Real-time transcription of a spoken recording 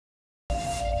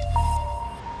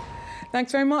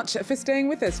Thanks very much for staying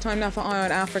with us. Time now for Eye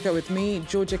on Africa with me,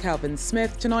 Georgia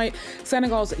Calvin-Smith. Tonight,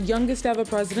 Senegal's youngest ever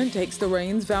president takes the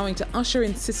reins, vowing to usher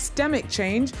in systemic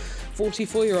change.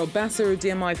 44-year-old Bassirou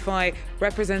Diomaye Faye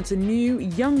represents a new,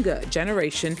 younger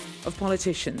generation of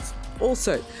politicians.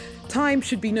 Also, time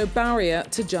should be no barrier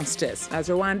to justice as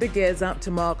Rwanda gears up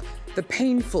to mark the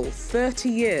painful 30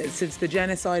 years since the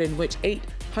genocide in which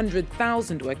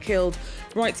 800,000 were killed.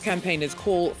 Rights campaigners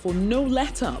call for no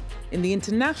let-up in the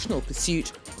international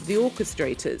pursuit of the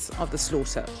orchestrators of the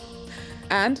slaughter.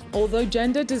 And although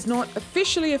gender does not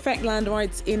officially affect land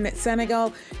rights in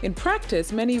Senegal, in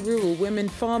practice, many rural women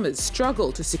farmers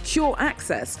struggle to secure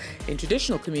access in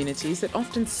traditional communities that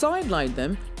often sideline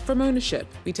them from ownership.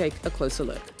 We take a closer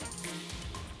look.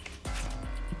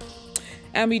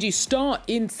 And we do start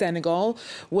in Senegal,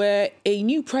 where a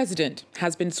new president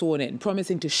has been sworn in,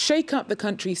 promising to shake up the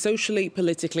country socially,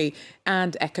 politically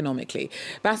and economically.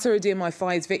 Bassirou Diomaye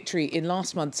Faye's victory in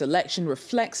last month's election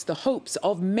reflects the hopes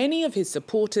of many of his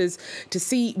supporters to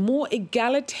see more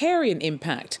egalitarian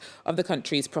impact of the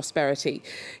country's prosperity.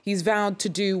 He's vowed to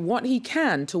do what he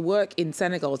can to work in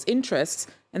Senegal's interests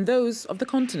and those of the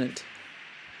continent.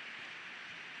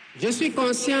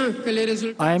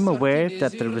 I am aware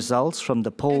that the results from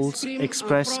the polls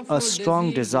express a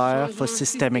strong desire for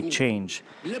systemic change.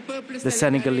 The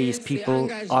Senegalese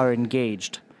people are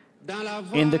engaged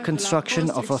in the construction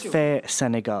of a fair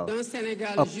Senegal,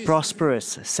 a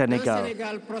prosperous Senegal,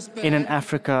 in an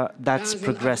Africa that's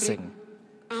progressing.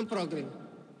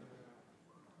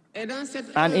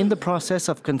 And in the process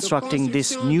of constructing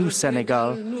this new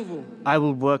Senegal, I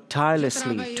will work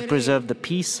tirelessly to preserve the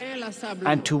peace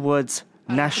and towards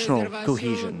national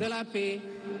cohesion.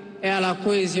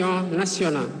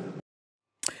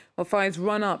 Well, Faye's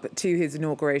run-up to his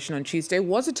inauguration on Tuesday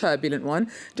was a turbulent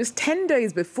one. Just 10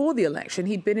 days before the election,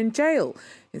 he'd been in jail.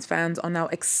 His fans are now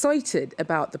excited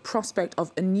about the prospect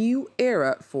of a new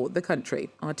era for the country.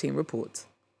 Our team reports.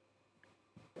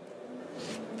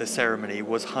 The ceremony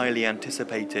was highly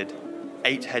anticipated.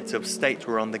 8 heads of state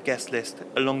were on the guest list,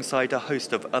 alongside a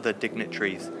host of other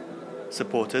dignitaries.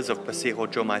 Supporters of Bassirou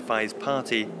Diomaye Faye's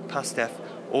party, PASTEF,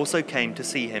 also came to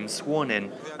see him sworn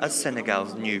in as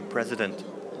Senegal's new president.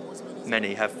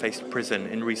 Many have faced prison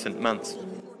in recent months.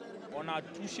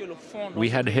 We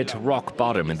had hit rock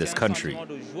bottom in this country.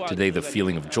 Today the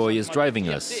feeling of joy is driving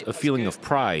us, a feeling of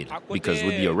pride, because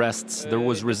with the arrests there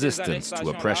was resistance to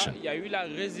oppression.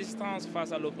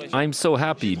 I'm so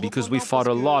happy because we fought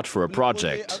a lot for a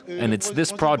project, and it's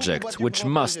this project which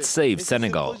must save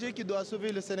Senegal.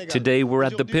 Today we're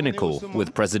at the pinnacle,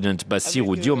 with President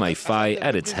Bassirou Diomaye Faye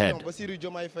at its head.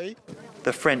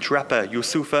 The French rapper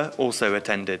Youssoupha also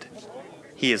attended.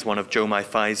 He is one of Diomaye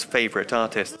Faye's favorite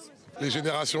artists.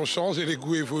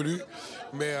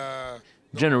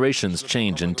 Generations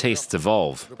change and tastes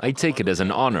evolve. I take it as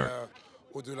an honor.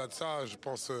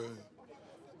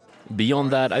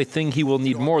 Beyond that, I think he will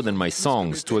need more than my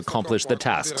songs to accomplish the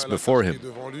tasks before him.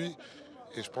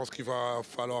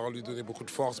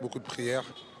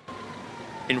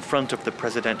 In front of the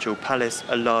presidential palace,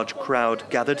 a large crowd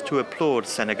gathered to applaud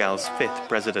Senegal's 5th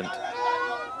president.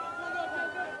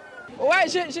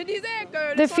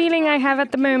 The feeling I have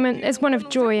at the moment is one of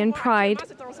joy and pride.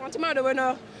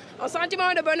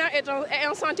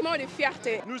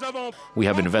 We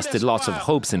have invested lots of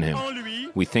hopes in him.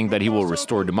 We think that he will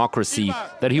restore democracy,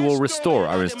 that he will restore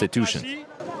our institutions.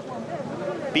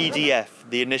 BDF,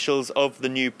 the initials of the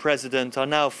new president, are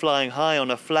now flying high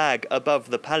on a flag above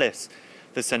the palace.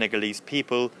 The Senegalese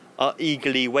people are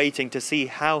eagerly waiting to see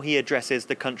how he addresses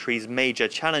the country's major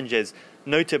challenges,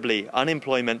 notably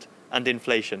unemployment and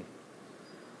inflation.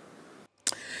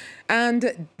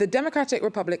 And the Democratic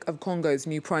Republic of Congo's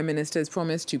new Prime Minister has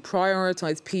promised to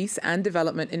prioritise peace and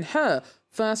development in her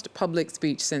first public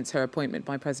speech since her appointment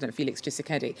by President Felix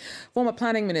Tshisekedi. Former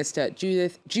Planning Minister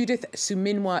Judith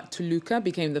Suminwa Tuluka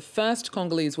became the first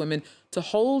Congolese woman to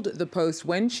hold the post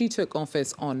when she took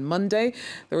office on Monday.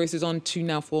 The race is on to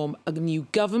now form a new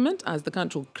government as the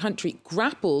country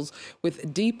grapples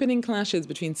with deepening clashes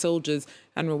between soldiers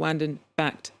and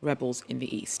Rwandan-backed rebels in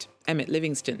the east. Emmett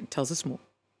Livingston tells us more.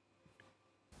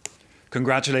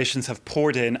 Congratulations have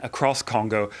poured in across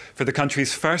Congo for the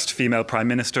country's first female Prime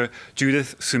Minister,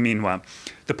 Judith Suminwa.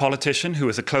 The politician, who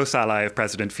is a close ally of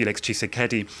President Felix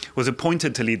Tshisekedi, was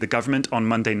appointed to lead the government on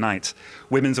Monday night.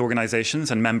 Women's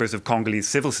organisations and members of Congolese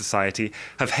civil society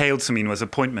have hailed Suminwa's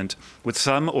appointment, with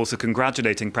some also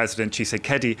congratulating President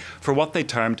Tshisekedi for what they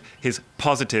termed his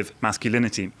positive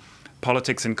masculinity.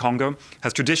 Politics in Congo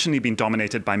has traditionally been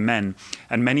dominated by men,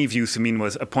 and many view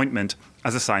Suminwa's appointment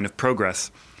as a sign of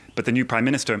progress. But the new Prime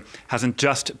Minister hasn't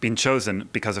just been chosen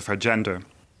because of her gender.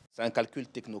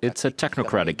 It's a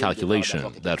technocratic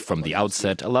calculation that from the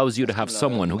outset allows you to have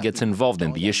someone who gets involved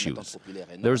in the issues.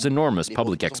 There's enormous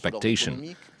public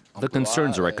expectation. The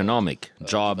concerns are economic: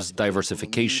 jobs,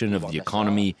 diversification of the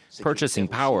economy, purchasing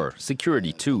power,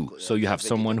 security too, so you have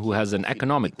someone who has an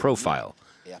economic profile.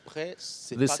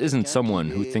 This isn't someone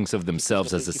who thinks of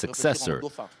themselves as a successor,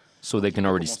 so they can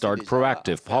already start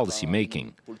proactive policy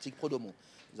making.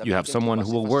 You have someone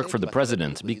who will work for the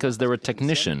president because they're a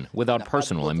technician without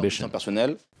personal ambition.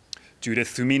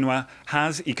 Judith Suminwa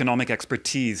has economic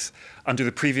expertise. Under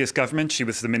the previous government, she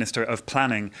was the Minister of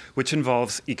Planning, which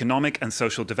involves economic and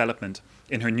social development.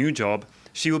 In her new job,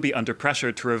 she will be under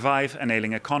pressure to revive an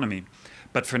ailing economy.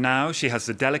 But for now, she has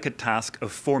the delicate task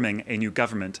of forming a new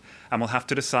government and will have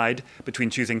to decide between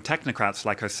choosing technocrats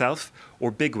like herself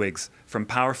or bigwigs from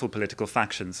powerful political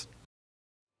factions.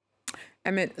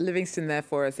 Emmett Livingston there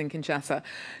for us in Kinshasa.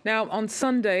 Now, on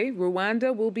Sunday,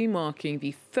 Rwanda will be marking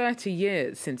the 30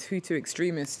 years since Hutu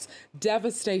extremists'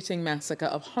 devastating massacre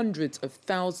of hundreds of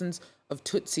thousands of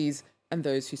Tutsis and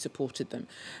those who supported them.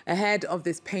 Ahead of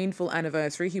this painful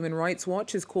anniversary, Human Rights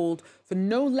Watch has called for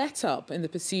no let-up in the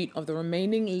pursuit of the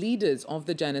remaining leaders of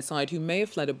the genocide who may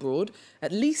have fled abroad.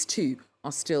 At least 2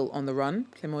 are still on the run.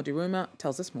 Clément Diruma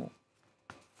tells us more.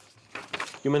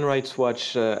 Human Rights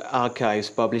Watch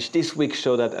archives published this week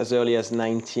show that as early as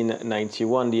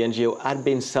 1991, the NGO had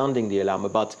been sounding the alarm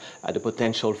about the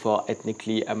potential for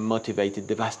ethnically motivated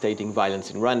devastating violence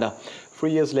in Rwanda.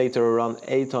 3 years later, around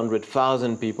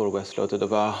 800,000 people were slaughtered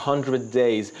over 100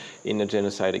 days in a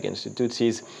genocide against the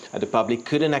Tutsis. The public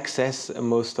couldn't access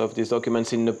most of these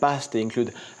documents in the past. They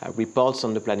include reports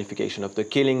on the planification of the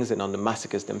killings and on the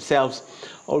massacres themselves.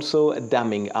 Also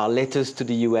damning are letters to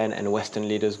the UN and Western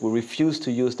leaders who refused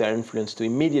to use their influence to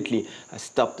immediately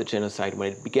stop the genocide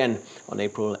when it began on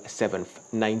April 7,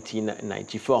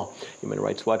 1994. Human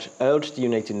Rights Watch urged the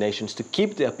United Nations to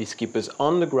keep their peacekeepers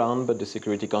on the ground, but the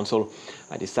Security Council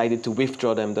decided to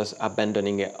withdraw them, thus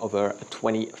abandoning over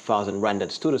 20,000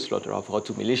 Rwandans to the slaughter of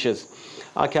Hutu militias.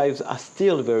 Archives are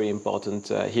still very important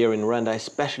here in Rwanda,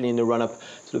 especially in the run-up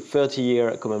to the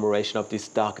 30-year commemoration of this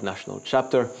dark national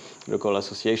chapter. Local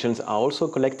associations are also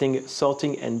collecting,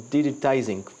 sorting and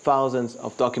digitizing thousands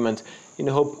of documents in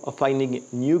the hope of finding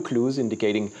new clues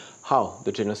indicating how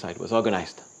the genocide was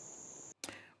organized.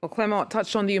 Well, Clément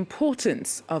touched on the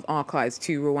importance of archives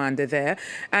to Rwanda there,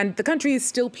 and the country is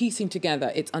still piecing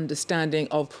together its understanding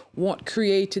of what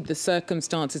created the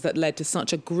circumstances that led to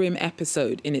such a grim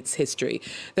episode in its history.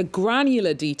 The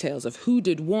granular details of who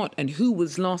did what and who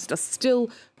was lost are still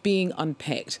being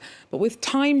unpicked. But with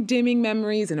time dimming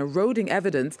memories and eroding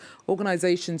evidence,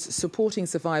 organisations supporting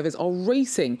survivors are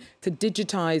racing to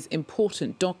digitise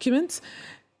important documents.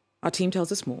 Our team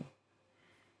tells us more.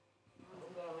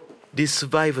 These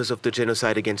survivors of the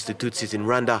genocide against the Tutsis in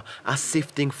Rwanda are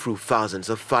sifting through thousands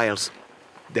of files.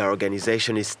 Their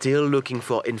organization is still looking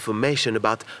for information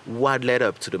about what led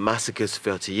up to the massacres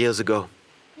 30 years ago.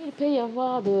 There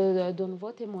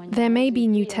may be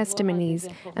new testimonies,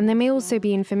 and there may also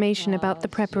be information about the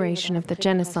preparation of the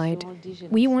genocide.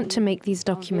 We want to make these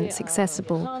documents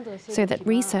accessible so that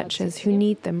researchers who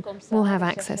need them will have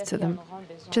access to them.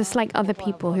 Just like other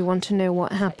people who want to know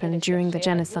what happened during the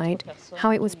genocide, how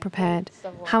it was prepared,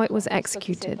 how it was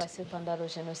executed.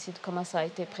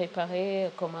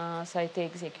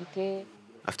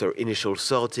 After initial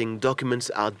sorting,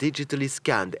 documents are digitally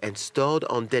scanned and stored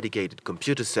on dedicated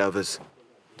computer servers.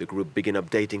 The group began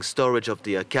updating storage of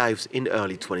the archives in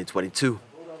early 2022.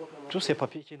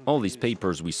 All these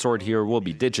papers we sort here will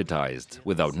be digitized.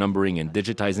 Without numbering and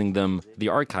digitizing them, the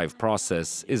archive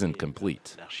process isn't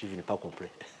complete.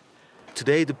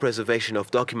 Today, the preservation of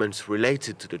documents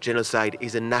related to the genocide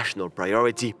is a national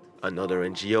priority. Another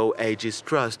NGO, Aegis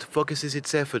Trust, focuses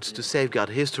its efforts to safeguard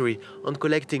history on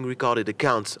collecting recorded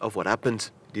accounts of what happened.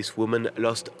 This woman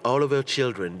lost all of her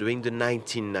children during the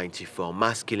 1994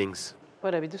 mass killings.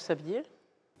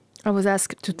 I was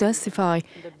asked to testify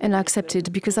and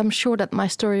accepted because I'm sure that my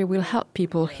story will help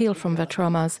people heal from their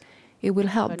traumas. It will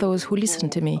help those who listen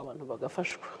to me.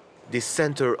 This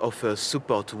center offers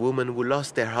support to women who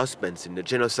lost their husbands in the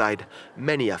genocide.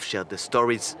 Many have shared their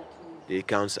stories. The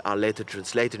accounts are later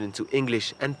translated into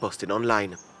English and posted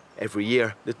online. Every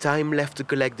year, the time left to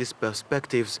collect these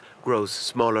perspectives grows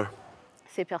smaller.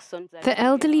 The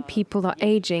elderly people are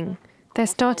aging. They're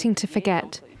starting to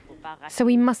forget. So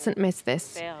we mustn't miss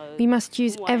this. We must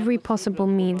use every possible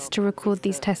means to record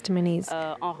these testimonies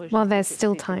while there's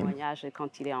still time.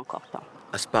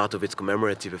 As part of its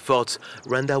commemorative efforts,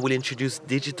 Rwanda will introduce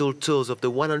digital tours of the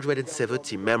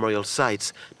 170 memorial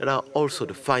sites that are also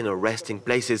the final resting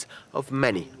places of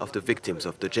many of the victims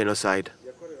of the genocide.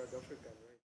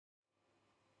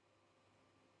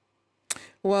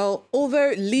 Well,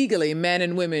 although legally men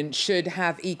and women should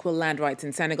have equal land rights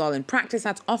in Senegal, in practice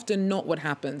that's often not what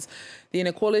happens. The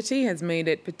inequality has made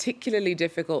it particularly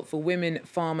difficult for women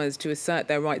farmers to assert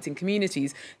their rights in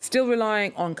communities, still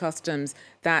relying on customs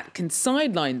that can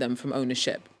sideline them from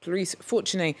ownership. Clarice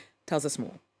Fortuné tells us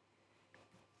more.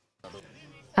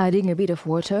 Adding a bit of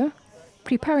water,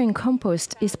 preparing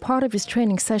compost is part of his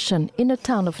training session in the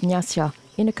town of Niassia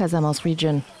in the Casamance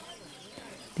region.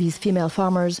 These female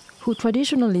farmers, who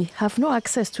traditionally have no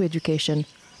access to education,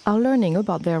 are learning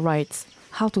about their rights,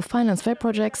 how to finance their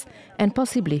projects, and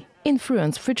possibly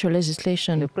influence future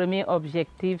legislation.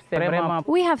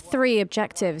 We have 3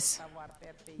 objectives.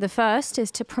 The first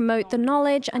is to promote the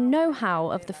knowledge and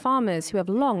know-how of the farmers who have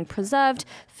long preserved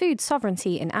food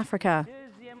sovereignty in Africa.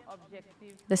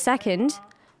 The second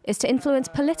is to influence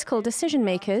political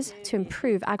decision-makers to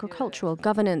improve agricultural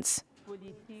governance.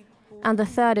 And the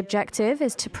third objective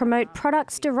is to promote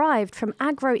products derived from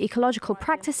agroecological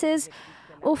practices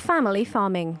or family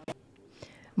farming.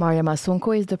 Mariama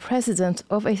Sonko is the president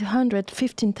of a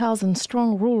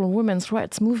 115,000-strong rural women's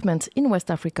rights movement in West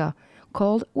Africa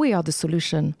called We Are the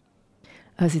Solution.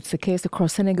 As it's the case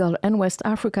across Senegal and West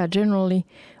Africa generally,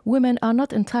 women are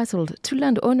not entitled to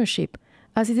land ownership,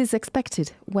 as it is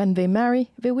expected when they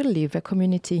marry, they will leave their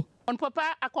community.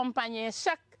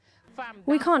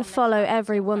 We can't follow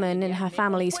every woman in her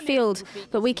family's field,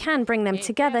 but we can bring them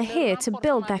together here to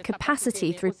build their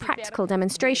capacity through practical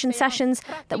demonstration sessions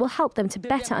that will help them to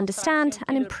better understand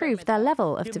and improve their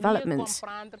level of development.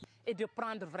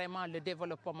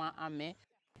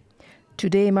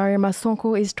 Today, Mariama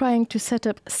Sonko is trying to set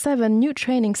up 7 new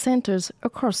training centers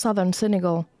across southern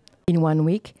Senegal. In 1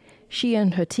 week, she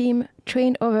and her team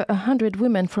trained over 100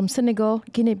 women from Senegal,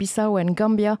 Guinea-Bissau and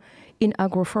Gambia in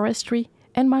agroforestry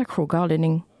and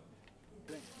micro-gardening.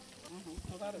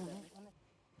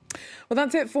 Well,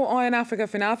 that's it for Eye on Africa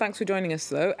for now. Thanks for joining us,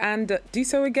 though. And do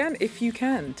so again if you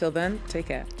can. Till then, take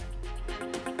care.